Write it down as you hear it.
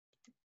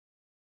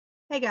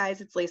Hey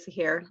guys, it's Lisa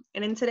here,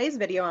 and in today's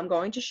video I'm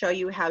going to show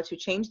you how to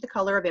change the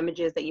color of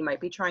images that you might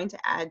be trying to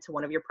add to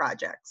one of your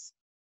projects.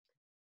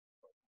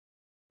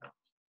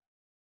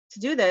 To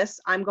do this,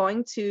 I'm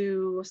going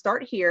to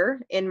start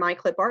here in my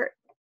clip art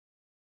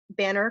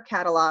banner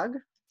catalog.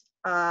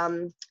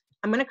 I'm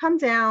going to come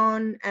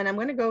down and I'm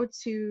going to go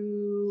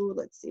to,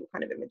 let's see what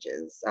kind of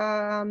images.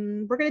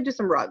 We're going to do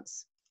some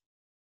rugs.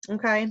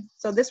 Okay,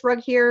 so this rug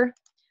here,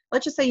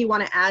 let's just say you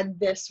want to add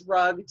this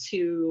rug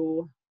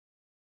to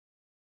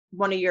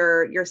one of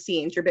your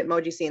scenes, your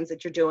Bitmoji scenes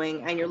that you're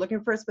doing, and you're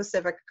looking for a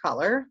specific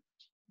color.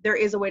 There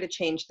is a way to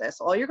change this.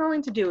 All you're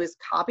going to do is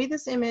copy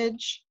this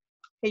image.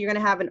 Okay, you're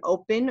going to have an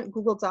open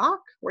Google Doc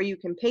where you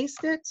can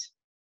paste it.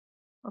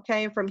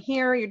 Okay, and from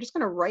here, you're just going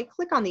to right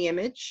click on the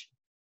image,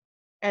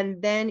 and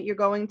then you're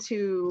going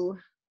to,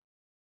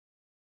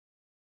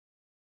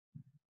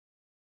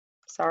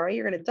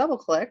 you're going to double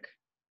click,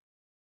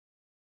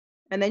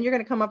 and then you're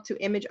going to come up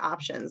to image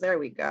options. There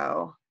we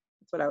go.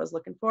 That's what I was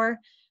looking for.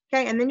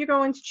 Okay, and then you're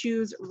going to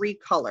choose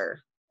recolor.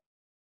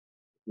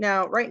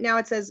 Now, right now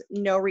it says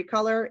no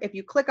recolor. If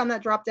you click on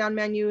that drop-down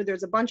menu,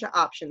 there's a bunch of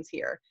options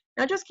here.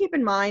 Now just keep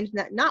in mind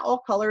that not all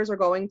colors are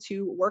going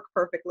to work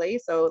perfectly.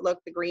 So look,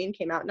 the green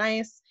came out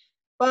nice,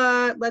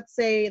 but let's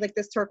say like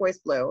this turquoise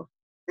blue.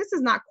 This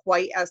is not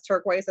quite as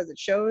turquoise as it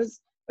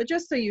shows, but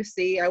just so you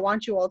see, I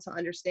want you all to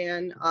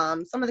understand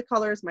some of the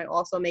colors might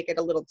also make it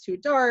a little too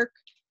dark.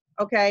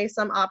 Okay,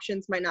 some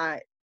options might not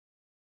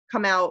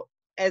come out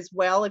as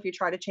well if you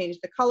try to change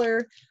the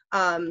color.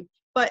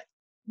 But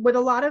with a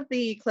lot of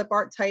the clip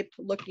art type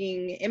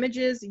looking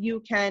images,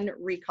 you can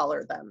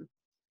recolor them.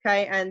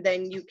 Okay, and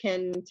then you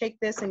can take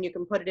this and you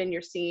can put it in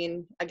your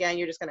scene. Again,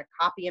 you're just going to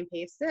copy and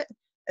paste it,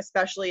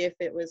 especially if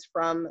it was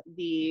from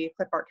the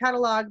clip art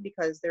catalog,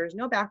 because there's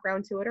no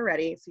background to it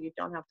already, so you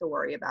don't have to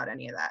worry about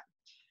any of that.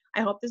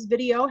 I hope this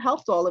video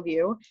helped all of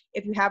you.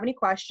 If you have any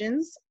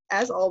questions,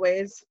 as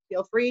always,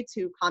 feel free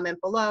to comment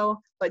below,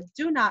 but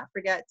do not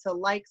forget to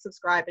like,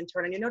 subscribe, and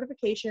turn on your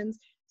notifications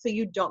so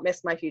you don't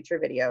miss my future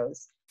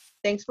videos.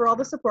 Thanks for all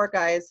the support,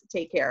 guys.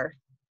 Take care.